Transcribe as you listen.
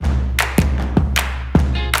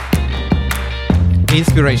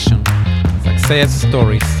Inspiration, success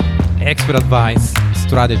stories, expert advice,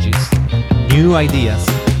 strategies, new ideas,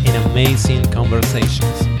 and amazing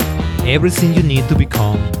conversations. Everything you need to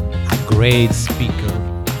become a great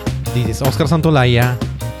speaker. This is Oscar Santolaya,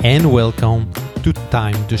 and welcome to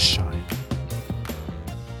Time to Shine.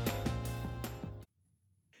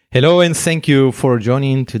 Hello, and thank you for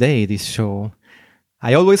joining today this show.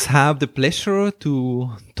 I always have the pleasure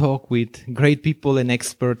to talk with great people and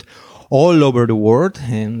experts all over the world.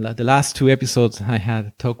 And the last two episodes I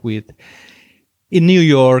had talked with in New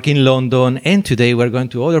York, in London, and today we're going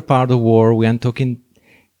to other part of the world. We are talking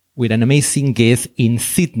with an amazing guest in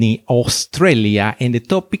Sydney, Australia. And the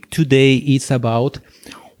topic today is about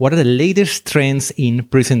what are the latest trends in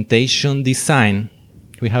presentation design.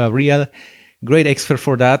 We have a real great expert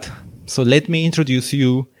for that. So let me introduce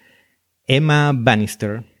you Emma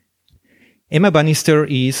Bannister. Emma Bannister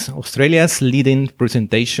is Australia's leading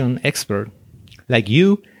presentation expert. Like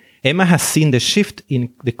you, Emma has seen the shift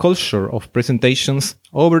in the culture of presentations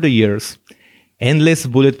over the years. Endless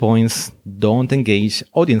bullet points don't engage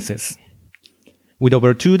audiences. With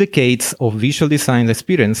over 2 decades of visual design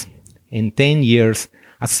experience and 10 years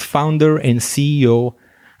as founder and CEO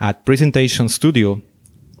at Presentation Studio,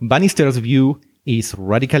 Bannister's view is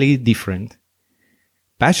radically different.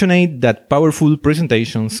 Passionate that powerful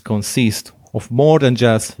presentations consist of more than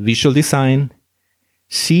just visual design,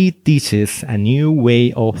 she teaches a new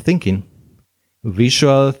way of thinking,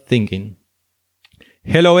 visual thinking.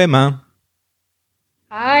 Hello, Emma.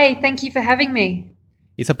 Hi, thank you for having me.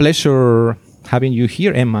 It's a pleasure having you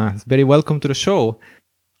here, Emma. Very welcome to the show.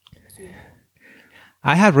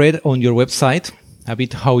 I have read on your website a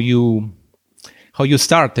bit how you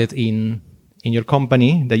started in your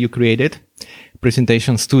company that you created,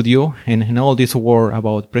 Presentation Studio, and all this work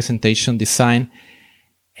about presentation design.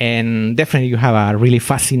 And definitely you have a really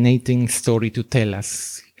fascinating story to tell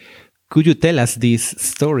us. Could you tell us this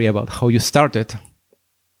story about how you started?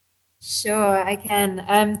 Sure, I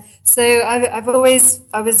can. So I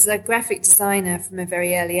was a graphic designer from a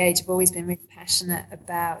very early age. I've always been really passionate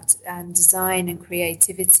about design and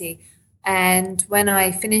creativity. And when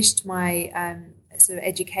I finished my sort of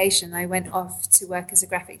education, I went off to work as a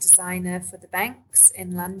graphic designer for the banks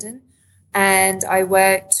in London. And I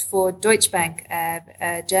worked for Deutsche Bank,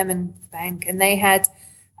 a German bank, and they had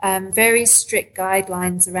very strict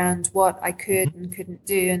guidelines around what I could and couldn't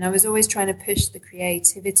do. And I was always trying to push the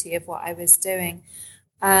creativity of what I was doing.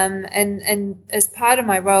 And as part of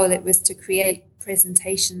my role, it was to create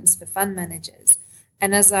presentations for fund managers.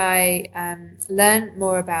 And as I learned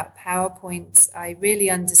more about PowerPoints, I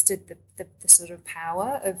really understood the sort of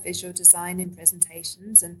power of visual design in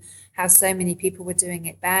presentations and how so many people were doing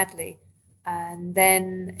it badly. And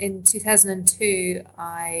then in 2002,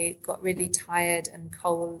 I got really tired and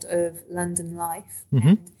cold of London life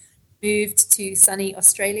and moved to sunny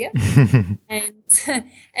Australia. and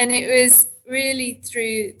it was really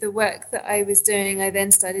through the work that I was doing, I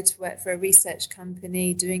then started to work for a research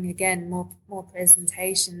company doing, again, more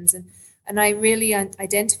presentations. And I really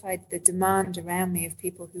identified the demand around me of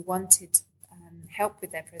people who wanted help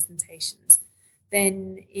with their presentations.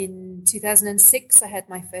 Then in 2006, I had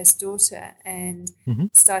my first daughter and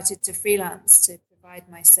started to freelance to provide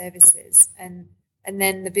my services. And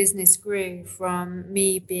then the business grew from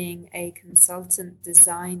me being a consultant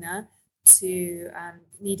designer to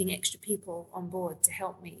needing extra people on board to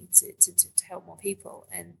help me, to help more people.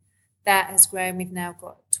 And that has grown. We've now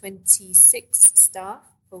got 26 staff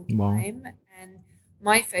full-time. Wow. And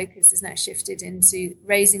my focus has now shifted into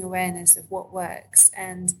raising awareness of what works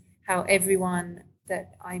and how everyone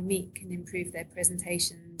that I meet can improve their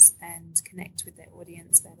presentations and connect with their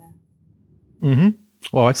audience better.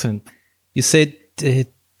 Oh, excellent. You said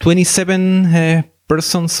 27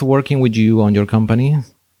 persons working with you on your company.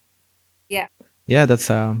 Yeah. Yeah, that's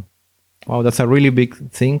a really big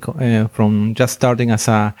thing from just starting as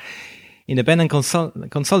a independent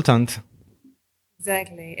consultant.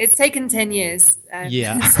 Exactly. It's taken 10 years.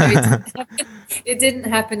 Yeah. So it didn't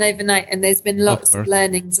happen overnight. And there's been lots of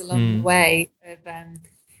learnings along the way.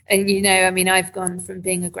 And, you know, I mean, I've gone from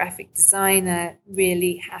being a graphic designer,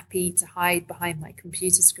 really happy to hide behind my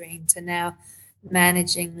computer screen, to now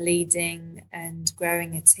managing, leading and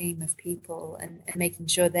growing a team of people and making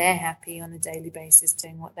sure they're happy on a daily basis,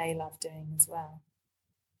 doing what they love doing as well.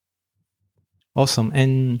 Awesome.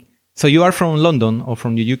 And so you are from London or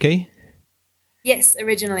from the UK? Yes,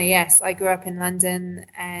 originally, yes. I grew up in London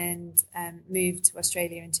and moved to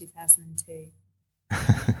Australia in 2002.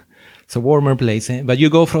 It's a warmer place, eh? But you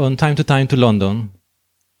go from time to time to London.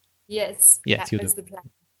 Yes, that was the plan.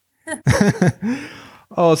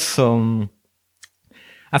 Awesome.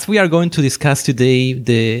 As we are going to discuss today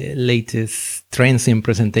the latest trends in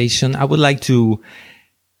presentation, I would like to,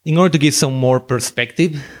 in order to give some more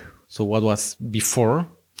perspective, so what was before,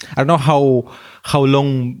 I don't know how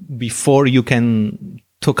long before you can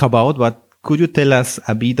talk about, but could you tell us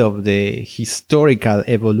a bit of the historical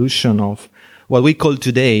evolution of what we call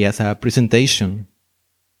today as a presentation?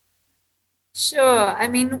 Sure. I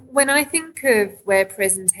mean, when I think of where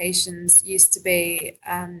presentations used to be,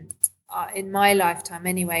 in my lifetime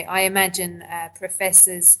anyway, I imagine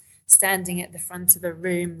professors standing at the front of a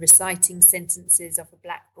room reciting sentences off a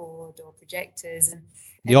blackboard or projectors, and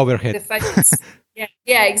The overhead. the focus.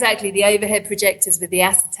 Yeah, exactly. The overhead projectors with the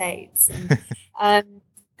acetates.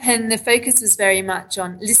 And the focus was very much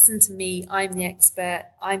on, listen to me, I'm the expert,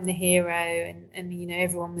 I'm the hero, and you know,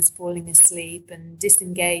 everyone was falling asleep and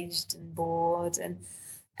disengaged and bored.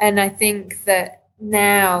 And I think that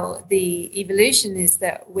now the evolution is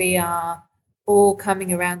that we are all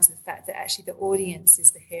coming around to the fact that actually the audience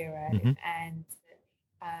is the hero, and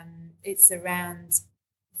it's around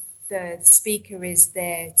the speaker is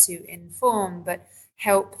there to inform, but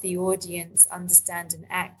help the audience understand and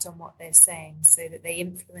act on what they're saying so that they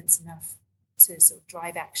influence enough to sort of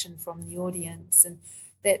drive action from the audience. And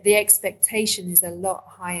that the expectation is a lot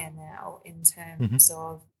higher now in terms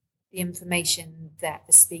of the information that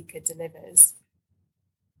the speaker delivers.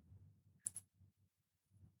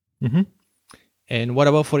 And what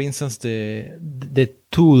about, for instance, the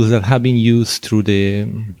tools that have been used throughout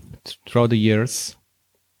the years?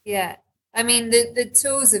 Yeah. I mean, the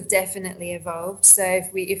tools have definitely evolved. So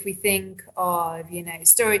if we think of, you know,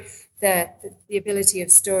 the ability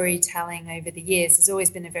of storytelling over the years has always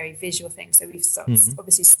been a very visual thing. So we've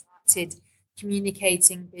obviously started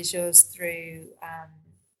communicating visuals through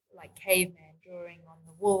like cavemen drawing on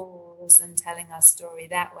the walls and telling our story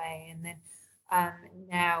that way. And then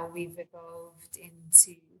now we've evolved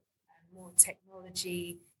into more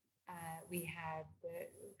technology. We have the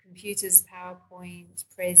computers, PowerPoint,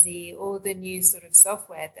 Prezi, all the new sort of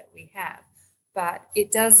software that we have. But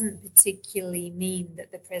it doesn't particularly mean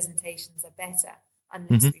that the presentations are better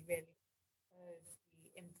unless we really know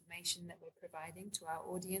the information that we're providing to our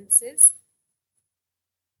audiences.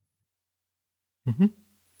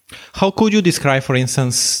 How could you describe, for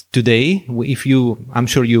instance, today, I'm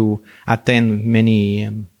sure you attend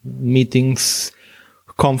many meetings,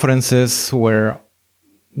 conferences where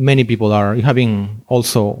many people are having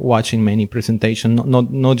also watching many presentations,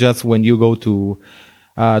 not just when you go to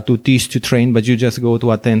teach, to train, but you just go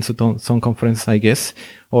to attend some conference, I guess,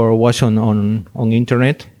 or watch on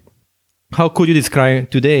internet. How could you describe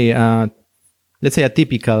today, let's say, a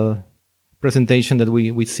typical presentation that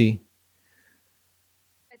we see?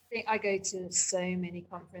 I think I go to so many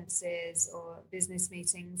conferences or business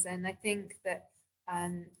meetings, and I think that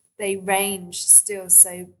they range still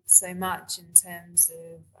so much in terms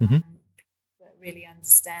of that really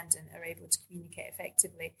understand and are able to communicate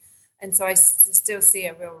effectively. And so I still see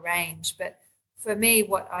a real range. But for me,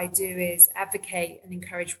 what I do is advocate and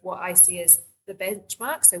encourage what I see as the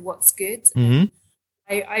benchmark, so what's good.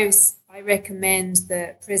 I recommend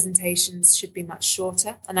that presentations should be much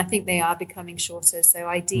shorter, and I think they are becoming shorter. So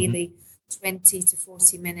ideally 20 to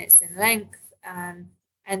 40 minutes in length.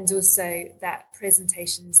 And also that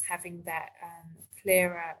presentations having that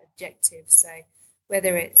clearer objective. So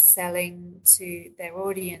whether it's selling to their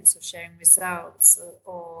audience or sharing results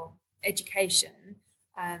or education,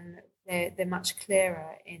 they're much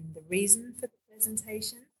clearer in the reason for the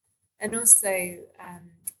presentation, and also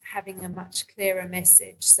having a much clearer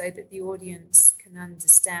message so that the audience can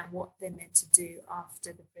understand what they're meant to do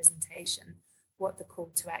after the presentation, what the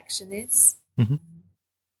call to action is.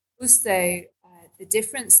 Also, the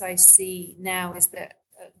difference I see now is that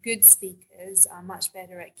good speakers are much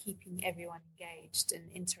better at keeping everyone engaged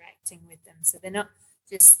and interacting with them. So they're not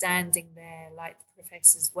just standing there like the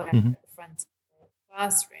professors were at the front of the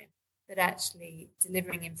classroom, but actually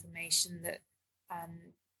delivering information that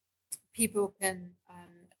people can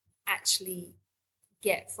actually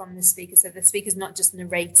get from the speaker. So the speaker's not just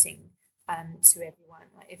narrating to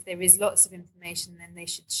everyone. Like if there is lots of information, then they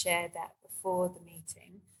should share that before the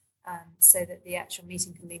meeting. So that the actual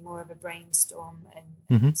meeting can be more of a brainstorm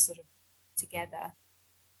and sort of together.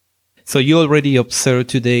 So you already observed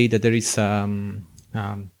today that there is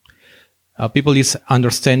people is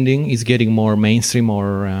understanding is getting more mainstream,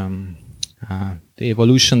 or the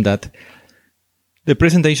evolution that the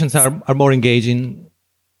presentations are more engaging.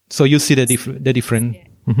 So you see the different.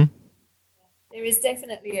 Yeah. There is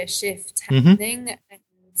definitely a shift happening.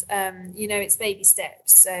 You know, it's baby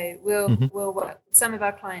steps. So we'll work with some of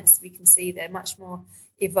our clients. We can see they're much more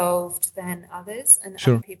evolved than others, and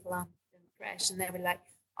other people aren't fresh. And they were like,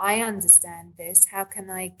 I understand this. How can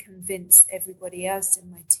I convince everybody else in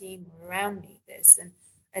my team or around me this?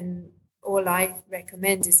 And all I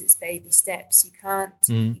recommend is it's baby steps. You can't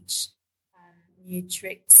teach new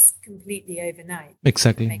tricks completely overnight.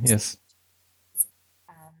 Exactly. Yes.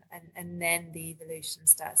 And then the evolution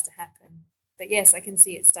starts to happen. But yes, I can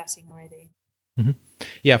see it starting already. Mm-hmm.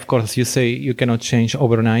 Yeah, of course, you say you cannot change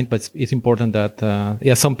overnight, but it's important that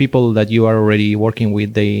some people that you are already working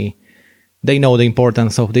with, they know the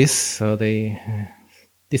importance of this. So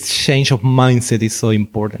this change of mindset is so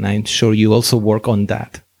important. I'm sure you also work on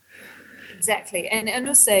that. Exactly, and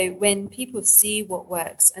also when people see what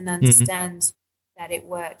works and understand that it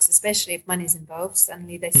works, especially if money's involved,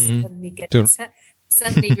 suddenly they suddenly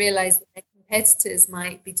realize that their competitors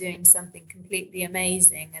might be doing something completely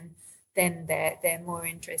amazing, and then they're more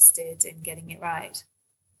interested in getting it right.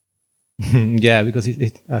 Yeah, because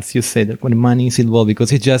as you said, when money is involved,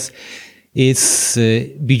 because it's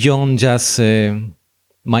beyond just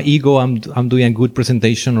my ego. I'm doing a good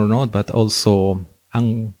presentation or not, but also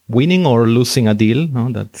I'm winning or losing a deal. No,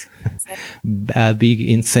 that's a big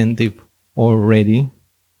incentive already.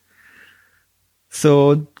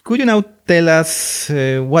 So could you now tell us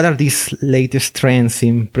what are these latest trends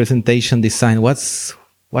in presentation design? What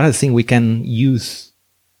are the things we can use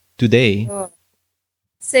today? Sure.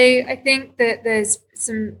 So I think that there's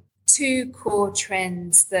two core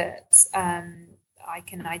trends that I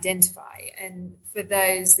can identify, and for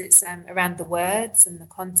those it's around the words and the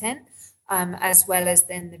content, as well as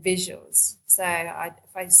then the visuals. So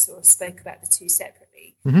if I sort of spoke about the two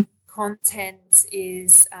separately, content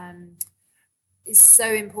is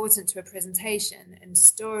so important to a presentation, and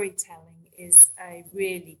storytelling is a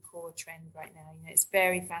really core trend right now. It's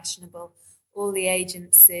very fashionable. All the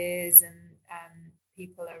agencies and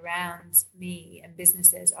people around me and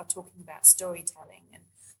businesses are talking about storytelling, and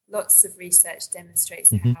lots of research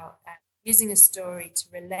demonstrates how using a story to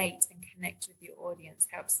relate and connect with your audience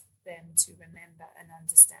helps them to remember and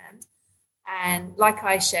understand. And like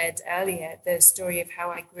I shared earlier, the story of how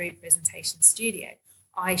I grew Presentation Studio,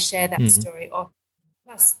 I share that story often,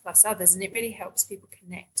 plus others, and it really helps people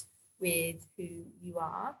connect with who you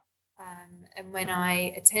are. And when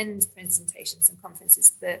I attend presentations and conferences,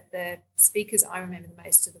 the speakers I remember the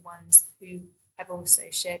most are the ones who have also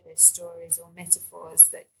shared their stories or metaphors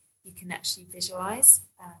that you can actually visualize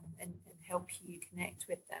and help you connect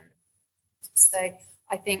with them. So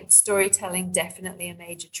I think storytelling definitely a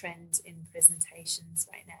major trend in presentations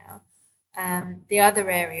right now. The other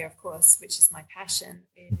area, of course, which is my passion,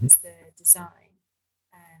 is the design.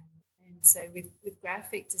 And so with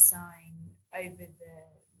graphic design over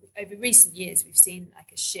recent years, we've seen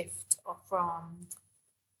like a shift from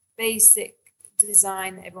basic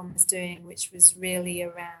design that everyone was doing, which was really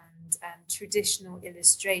around traditional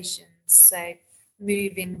illustrations. So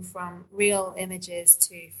moving from real images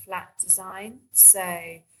to flat design.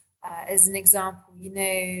 So as an example,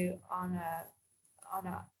 on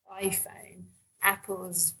an iPhone,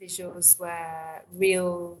 Apple's visuals were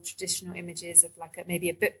real traditional images of like maybe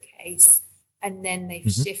a bookcase, and then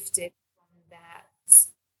they've shifted from that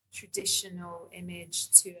traditional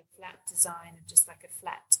image to a flat design of just like a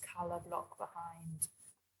flat color block behind.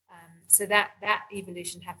 So that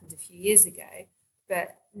evolution happened a few years ago,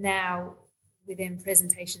 but now within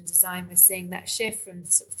presentation design, we're seeing that shift from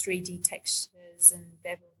sort of 3D textures and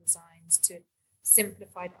bevel designs to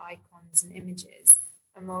simplified icons and images.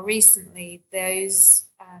 And more recently, those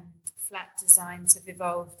flat designs have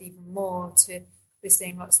evolved even more to, we're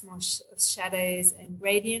seeing lots more shadows and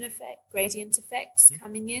gradient effects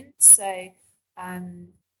coming in. So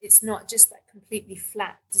it's not just that completely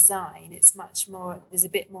flat design. It's much more, there's a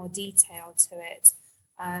bit more detail to it.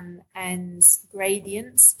 And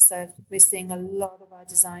gradients. So we're seeing a lot of our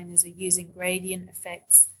designers are using gradient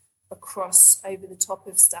effects across over the top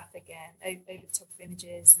of stuff again, over the top of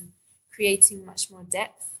images, and creating much more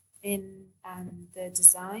depth in the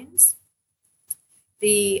designs.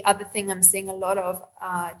 The other thing I'm seeing a lot of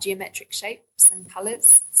are geometric shapes and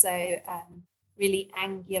colors. So really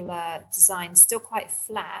angular designs, still quite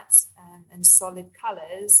flat and solid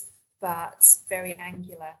colors, but very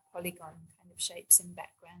angular polygon kind of shapes in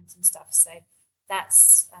backgrounds and stuff. So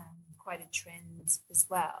that's quite a trend as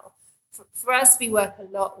well. For us, we work a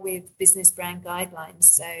lot with business brand guidelines.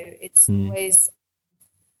 So it's always,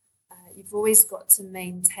 you've always got to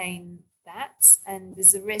maintain that. And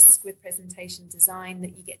there's a risk with presentation design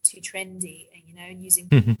that you get too trendy, and using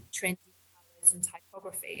trendy colors and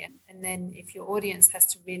typography. And then if your audience has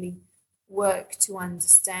to really work to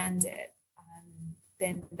understand it,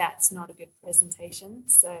 then that's not a good presentation.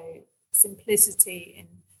 So simplicity in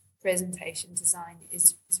presentation design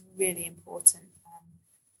is really important.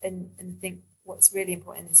 and think what's really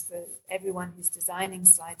important is for everyone who's designing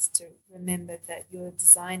slides to remember that you're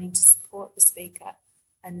designing to support the speaker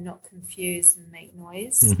and not confuse and make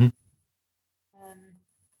noise. Mm-hmm.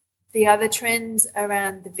 The other trends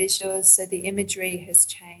around the visuals, so the imagery has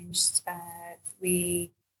changed.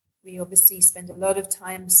 We obviously spend a lot of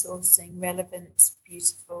time sourcing relevant,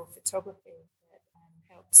 beautiful photography that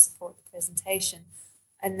helps support the presentation.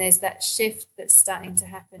 And there's that shift that's starting to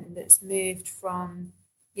happen that's moved from,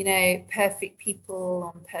 perfect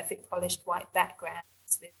people on perfect polished white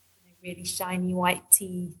backgrounds with really shiny white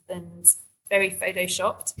teeth and very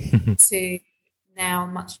photoshopped to now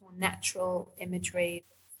much more natural imagery,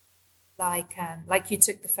 like you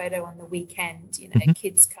took the photo on the weekend,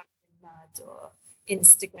 kids covered in mud, or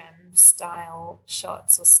Instagram style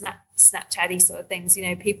shots, or Snapchatty sort of things,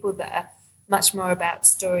 people that are much more about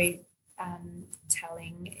story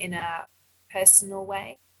telling in a personal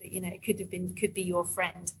way. That, it could be your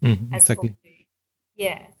friend, exactly.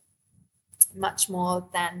 Much more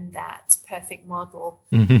than that perfect model.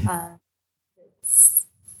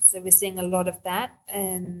 So we're seeing a lot of that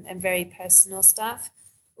and very personal stuff.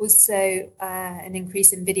 Also, an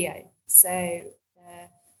increase in video. So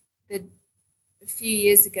a few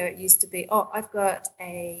years ago, it used to be, I've got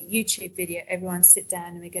a YouTube video. Everyone sit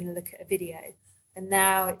down and we're going to look at a video. And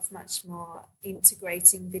now it's much more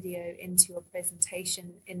integrating video into your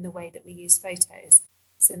presentation in the way that we use photos.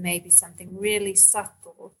 So maybe something really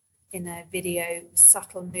subtle in a video,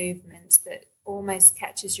 subtle movement that almost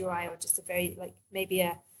catches your eye, or just a very, maybe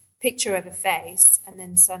a picture of a face, and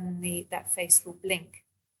then suddenly that face will blink.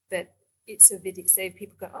 But it's a video, so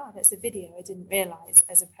people go, that's a video, I didn't realize,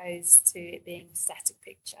 as opposed to it being a static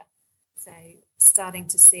picture. So starting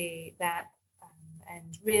to see that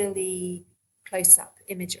and really close-up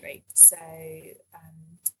imagery. So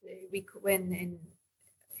we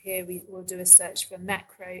will do a search for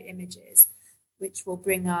macro images, which will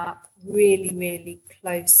bring up really, really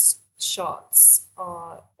close shots that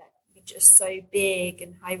are just so big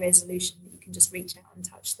and high resolution that you can just reach out and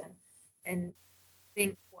touch them. And I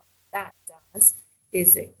think what that does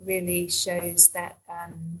is it really shows that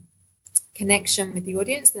connection with the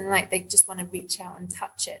audience, and they just want to reach out and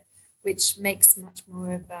touch it, which makes much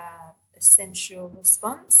more of a sensual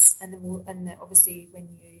response. And then obviously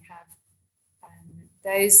when you have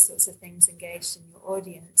those sorts of things engaged in your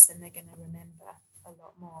audience, then they're going to remember a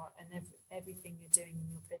lot more. And everything you're doing in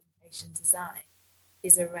your presentation design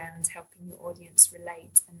is around helping your audience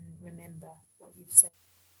relate and remember what you've said.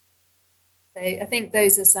 So I think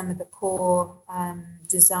those are some of the core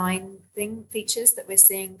design features that we're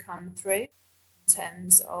seeing come through in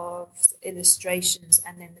terms of illustrations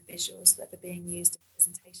and then the visuals that are being used in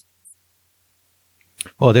presentations.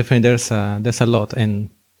 Oh, definitely, there's a lot, and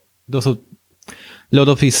also a lot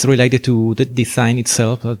of it's related to the design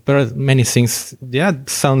itself. But there are many things.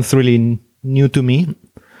 Sounds really new to me,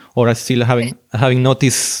 or I still having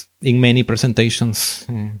noticed in many presentations.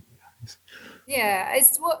 Yeah,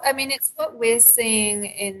 it's what we're seeing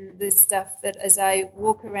in the stuff that as I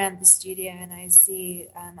walk around the studio and I see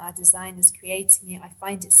our designers creating it, I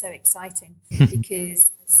find it so exciting because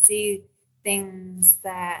I see things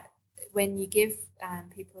that when you give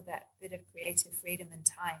people that bit of creative freedom and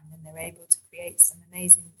time, then they're able to create some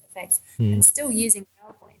amazing effects and still using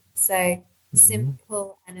PowerPoint. So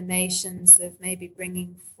simple animations of maybe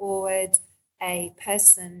bringing forward a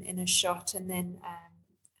person in a shot and then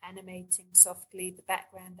animating softly the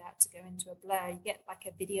background out to go into a blur. You get like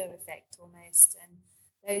a video effect almost, and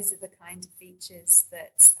those are the kind of features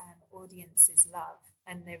that audiences love,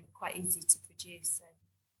 and they're quite easy to produce. So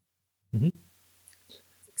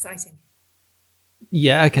it's exciting.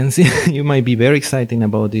 Yeah, I can see you might be very excited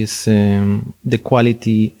about this, the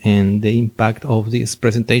quality and the impact of this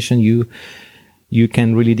presentation you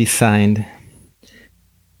can really design.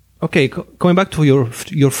 Okay, going back to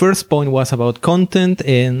your first point was about content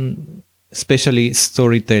and especially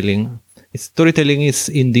storytelling. Storytelling is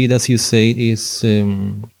indeed, as you say, is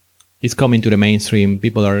coming to the mainstream.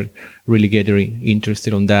 People are really getting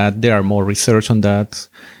interested on that. There are more research on that.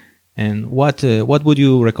 And what would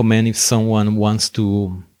you recommend if someone wants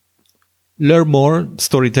to learn more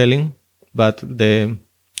storytelling? But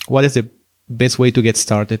what is the best way to get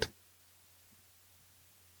started?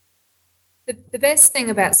 The best thing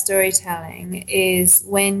about storytelling is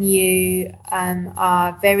when you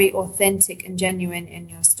are very authentic and genuine in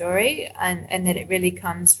your story, and that it really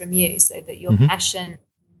comes from you, so that your passion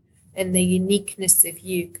and the uniqueness of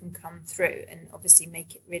you can come through and obviously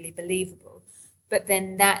make it really believable. But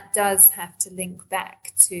then that does have to link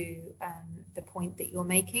back to the point that you're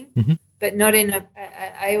making, but not in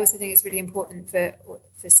I also think it's really important for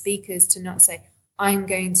speakers to not say, I'm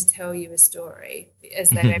going to tell you a story, as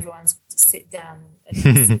though Mhm. everyone's going to sit down and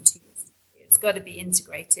listen to you. It's got to be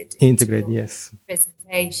integrated into Integrate, your yes.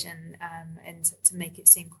 presentation, and to make it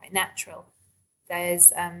seem quite natural.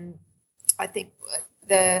 There's, I think,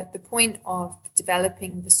 the point of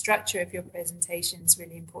developing the structure of your presentation is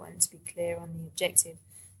really important, to be clear on the objective,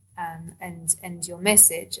 and your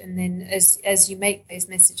message. And then as you make those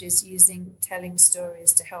messages, using telling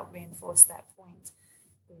stories to help reinforce that point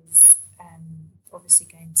is obviously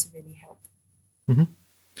going to really help. Mhm.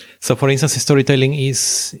 So, for instance, storytelling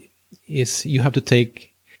is you have to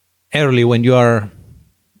take early when you are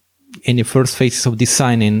in the first phases of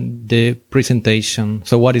designing the presentation.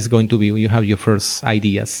 So, what is going to be? You have your first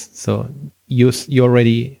ideas. So, you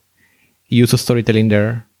already use a storytelling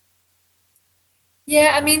there.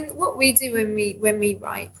 Yeah, I mean, what we do when we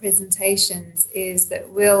write presentations is that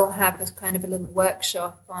we'll have a kind of a little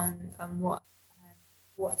workshop on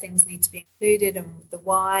what things need to be included and the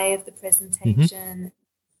why of the presentation.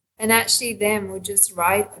 And actually, then we'll just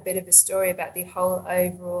write a bit of a story about the whole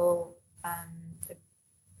overall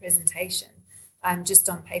presentation, just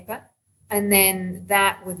on paper. And then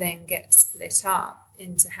that will then get split up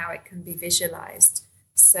into how it can be visualized.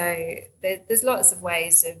 So there's lots of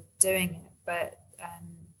ways of doing it, but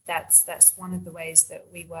that's one of the ways that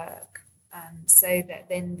we work, so that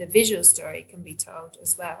then the visual story can be told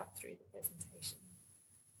as well through the presentation.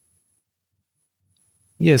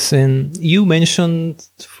 Yes, and you mentioned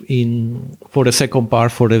for the second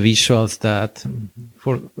part, for the visuals, that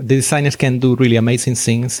for the designers can do really amazing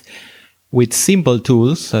things with simple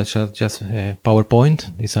tools such as just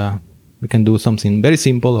PowerPoint. We can do something very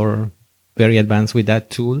simple or very advanced with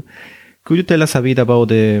that tool. Could you tell us a bit about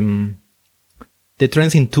the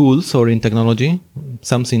trends in tools or in technology?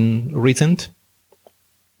 Something recent?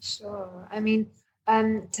 Sure. I mean,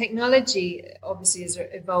 technology obviously is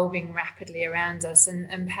evolving rapidly around us,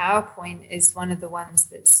 and PowerPoint is one of the ones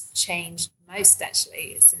that's changed most,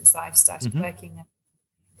 actually, since I've started working.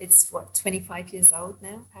 It's 25 years old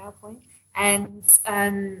now, PowerPoint. And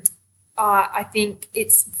I think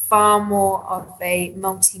it's far more of a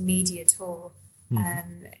multimedia tool.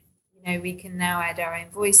 We can now add our own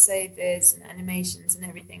voiceovers and animations and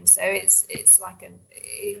everything. So it's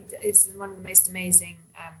one of the most amazing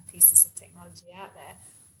pieces of technology out there.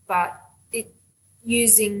 But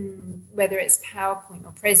using whether it's PowerPoint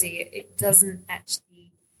or Prezi, it doesn't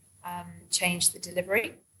actually change the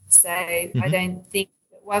delivery. So I don't think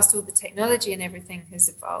that whilst all the technology and everything has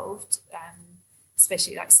evolved,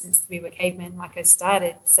 especially like since we were cavemen, like I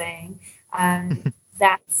started saying,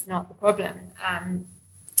 that's not the problem.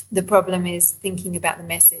 The problem is thinking about the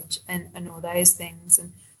message and all those things.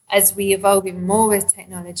 And as we evolve even more with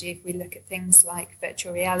technology, if we look at things like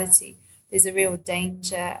virtual reality, there's a real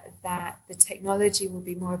danger that the technology will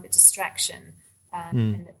be more of a distraction,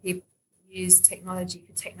 and that people use technology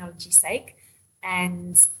for technology's sake,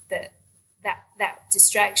 and that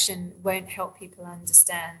distraction won't help people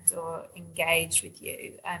understand or engage with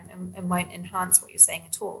you, and won't enhance what you're saying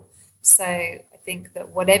at all. So I think that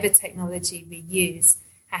whatever technology we use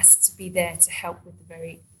has to be there to help with the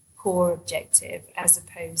very core objective, as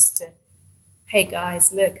opposed to, hey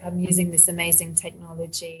guys, look, I'm using this amazing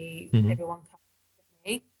technology, everyone come with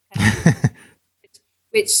me,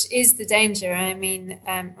 which is the danger. I mean,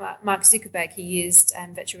 Mark Zuckerberg, he used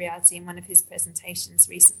virtual reality in one of his presentations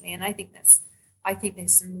recently, and I think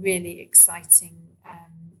there's some really exciting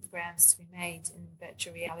grounds to be made in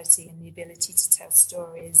virtual reality, and the ability to tell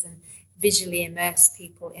stories and visually immerse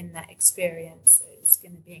people in that experience. It's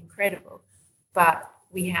going to be incredible, but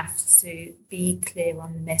we have to be clear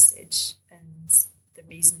on the message and the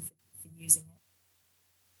reason for using it.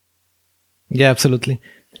 Yeah, absolutely.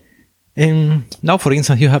 And now, for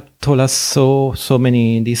instance, you have told us so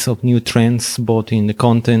many these of new trends, both in the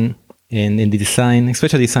content and in the design,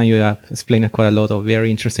 especially design. You have explained quite a lot of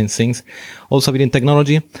very interesting things. Also within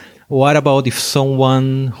technology, what about if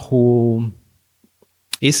someone who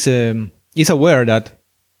is aware that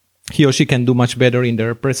he or she can do much better in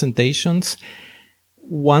their presentations,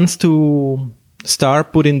 wants to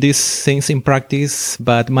start putting these things in practice,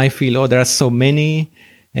 but might feel, oh, there are so many,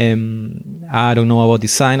 I don't know about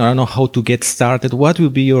design, or I don't know how to get started. What will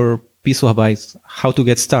be your piece of advice how to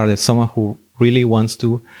get started? Someone who really wants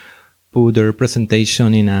to put their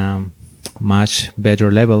presentation in a much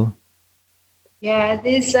better level. Yeah,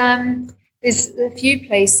 there's a few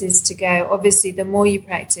places to go. Obviously, the more you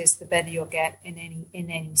practice, the better you'll get in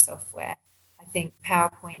any software. I think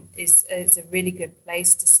PowerPoint is a really good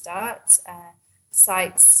place to start.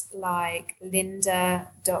 Sites like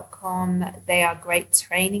lynda.com, they are great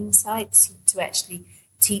training sites to actually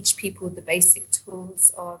teach people the basic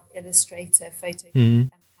tools of Illustrator, Photoshop, Mm-hmm.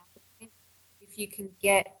 and PowerPoint. If you can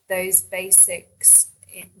get those basics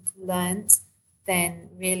learned, then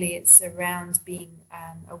really it's around being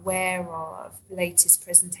aware of latest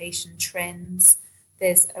presentation trends.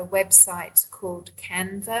 There's a website called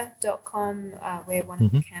canva.com. We're one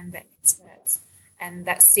of the Canva experts, and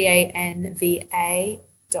that's canva.com.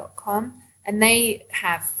 And they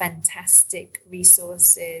have fantastic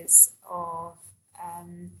resources of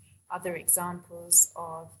other examples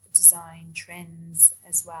of design trends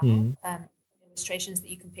as well, illustrations that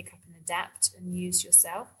you can pick up and adapt and use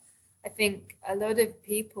yourself. I think a lot of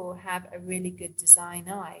people have a really good design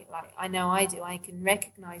eye. Like I know I do. I can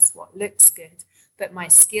recognize what looks good, but my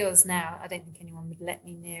skills now, I don't think anyone would let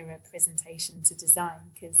me near a presentation to design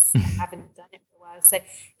because I haven't done it for a while. So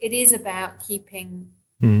it is about keeping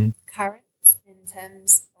current in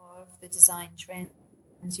terms of the design trends.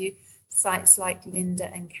 You sites like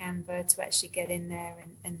Lynda and Canva to actually get in there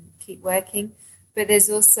and keep working. But there's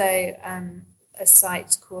also a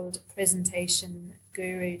site called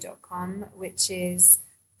presentationguru.com, which is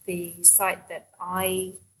the site that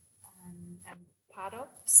I am part of.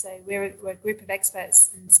 So we're a group of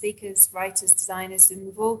experts and speakers, writers, designers, and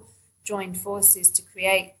we've all joined forces to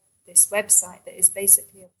create this website that is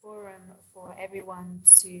basically a forum for everyone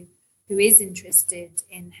who is interested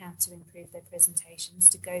in how to improve their presentations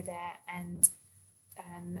to go there and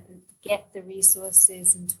get the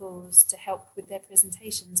resources and tools to help with their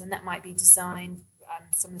presentations. And that might be design.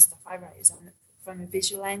 Some of the stuff I write is from a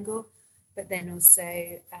visual angle, but then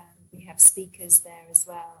also we have speakers there as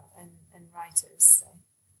well and writers. So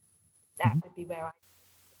that would be where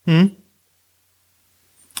I...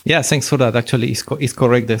 Yeah, thanks for that. Actually, it's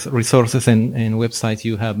correct. The resources and websites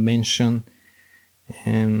you have mentioned,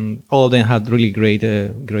 and all of them had really great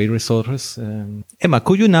resources. Emma,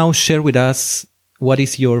 could you now share with us what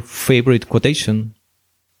is your favorite quotation?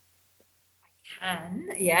 I can,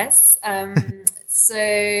 yes.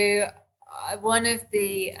 So one of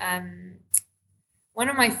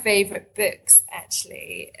my favorite books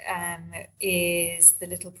actually is The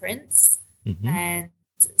Little Prince, and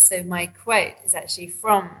so my quote is actually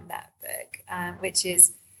from that book, which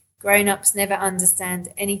is, "Grown-ups never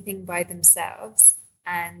understand anything by themselves,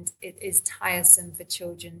 and it is tiresome for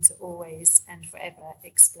children to always and forever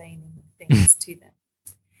explaining things to them."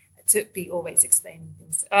 To be always explaining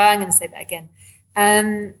things. Oh, I'm going to say that again.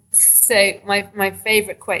 So my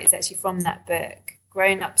favorite quote is actually from that book.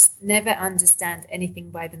 "Grown-ups never understand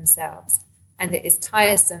anything by themselves, and it is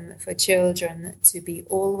tiresome for children to be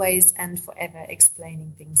always and forever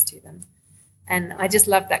explaining things to them." And I just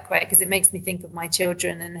love that quote because it makes me think of my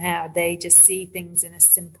children and how they just see things in a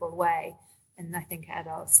simple way. And I think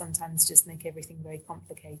adults sometimes just make everything very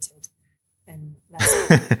complicated. And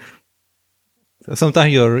that's So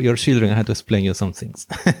sometimes your children have to explain you some things.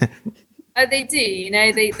 Oh, they do. You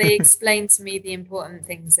know, they explain to me the important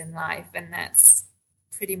things in life, and that's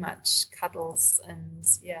pretty much cuddles and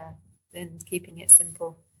and keeping it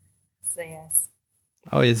simple. So yes.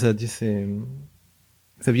 Oh, it's a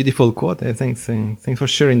beautiful quote. Thanks for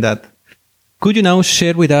sharing that. Could you now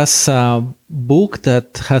share with us a book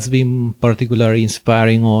that has been particularly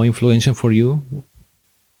inspiring or influential for you?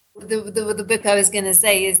 The book I was going to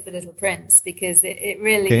say is The Little Prince, because it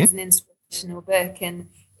really is an inspirational book, and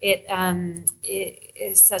it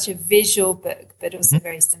is such a visual book, but also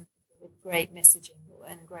very simple, with great messaging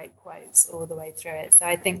and great quotes all the way through it. So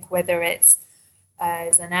I think whether it's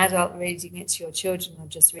as an adult reading it to your children or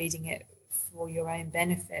just reading it for your own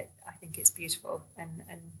benefit, I think it's beautiful, and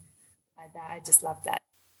I just love that.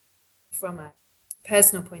 From a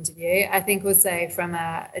personal point of view, I think also from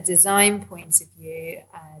a design point of view,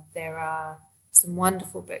 there are some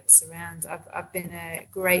wonderful books around. I've been a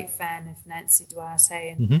great fan of Nancy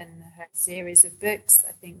Duarte and her series of books.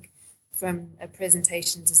 I think from a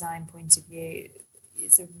presentation design point of view,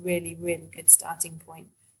 it's a really, really good starting point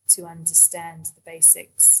to understand the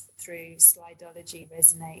basics through Slidology,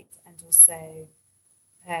 Resonate, and also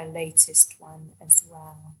her latest one as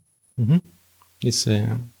well. It's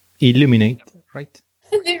Illuminate, right?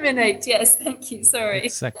 Illuminate, yes, thank you, sorry.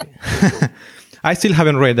 Exactly. I still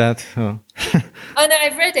haven't read that. Oh no,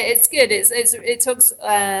 I've read it. It's good. It talks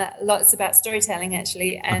lots about storytelling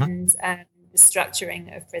actually, and the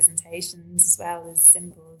structuring of presentations as well as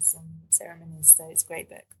symbols and ceremonies. So it's a great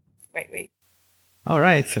book, great read. All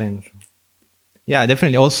right, excellent. Yeah,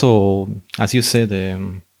 definitely. Also, as you said,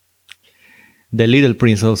 The Little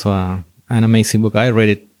Prince also an amazing book. I read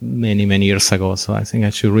it many years ago, so I think I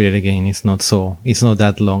should read it again. It's not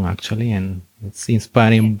that long actually, and it's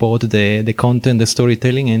inspiring both the content, the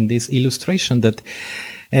storytelling, and this illustration that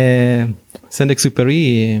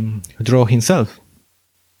Saint-Exupéry drew himself.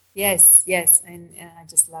 Yes, and I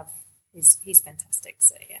just love he's fantastic.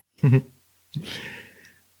 So yeah.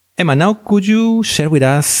 Emma, now could you share with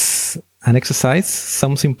us an exercise,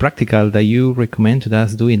 something practical that you recommend to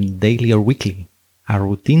us doing daily or weekly, a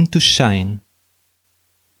routine to shine?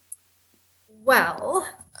 Well,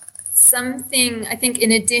 something I think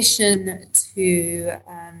in addition to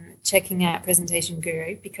checking out Presentation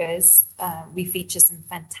Guru, because we feature some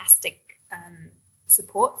fantastic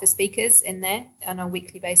support for speakers in there on a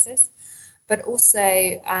weekly basis, but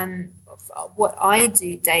also what I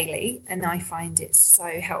do daily, and I find it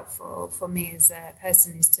so helpful for me as a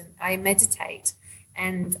person, is I meditate,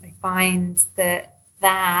 and I find that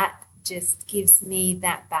just gives me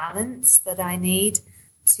that balance that I need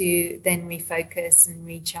to then refocus and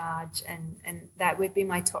recharge, and that would be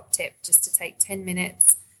my top tip, just to take 10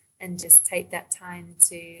 minutes and just take that time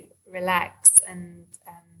to relax and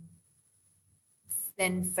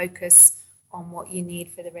then focus on what you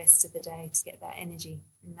need for the rest of the day to get that energy.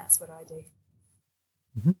 And that's what I do.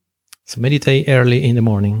 Mm-hmm. So meditate early in the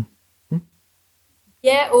morning.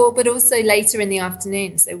 Yeah, but also later in the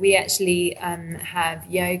afternoon. So we actually have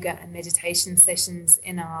yoga and meditation sessions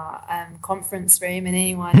in our conference room, and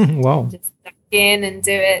anyone can just duck in and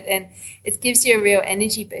do it. And it gives you a real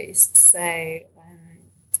energy boost. So I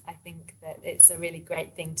think that it's a really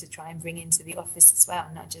great thing to try and bring into the office as well,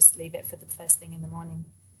 not just leave it for the first thing in the morning.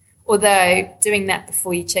 Although doing that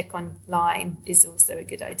before you check online is also a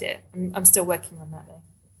good idea. I'm still working on that though.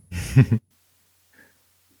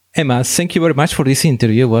 Emma, thank you very much for this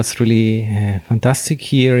interview. It was really fantastic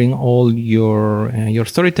hearing all your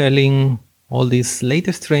storytelling, all this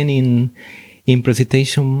latest training in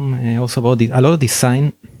presentation, also about a lot of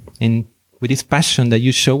design, and with this passion that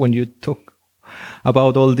you show when you talk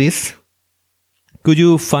about all this. Could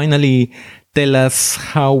you finally tell us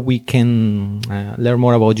how we can learn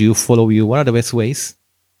more about you, follow you? What are the best ways?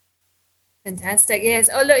 Fantastic. Yes.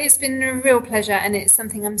 Oh, look, it's been a real pleasure. And it's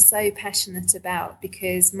something I'm so passionate about,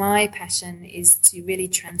 because my passion is to really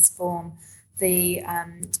transform the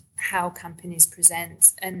how companies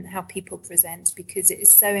present and how people present, because it is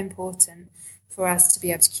so important for us to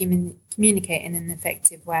be able to communicate in an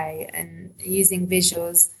effective way. And using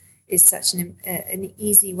visuals is such an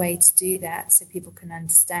easy way to do that, so people can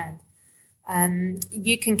understand.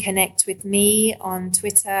 You can connect with me on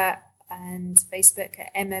Twitter and Facebook at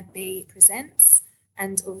Emma B Presents,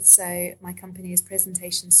 and also my company is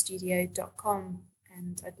presentationstudio.com,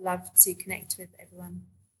 and I'd love to connect with everyone.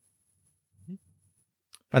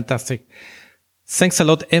 Fantastic. Thanks a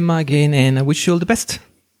lot, Emma, again, and I wish you all the best.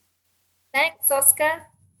 Thanks, Oscar.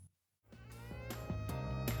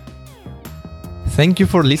 Thank you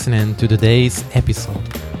for listening to today's episode.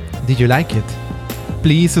 Did you like it?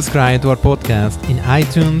 Please subscribe to our podcast in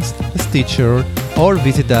iTunes, Stitcher, or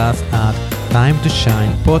visit us at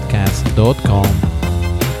timetoshinepodcast.com.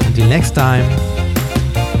 Until next time,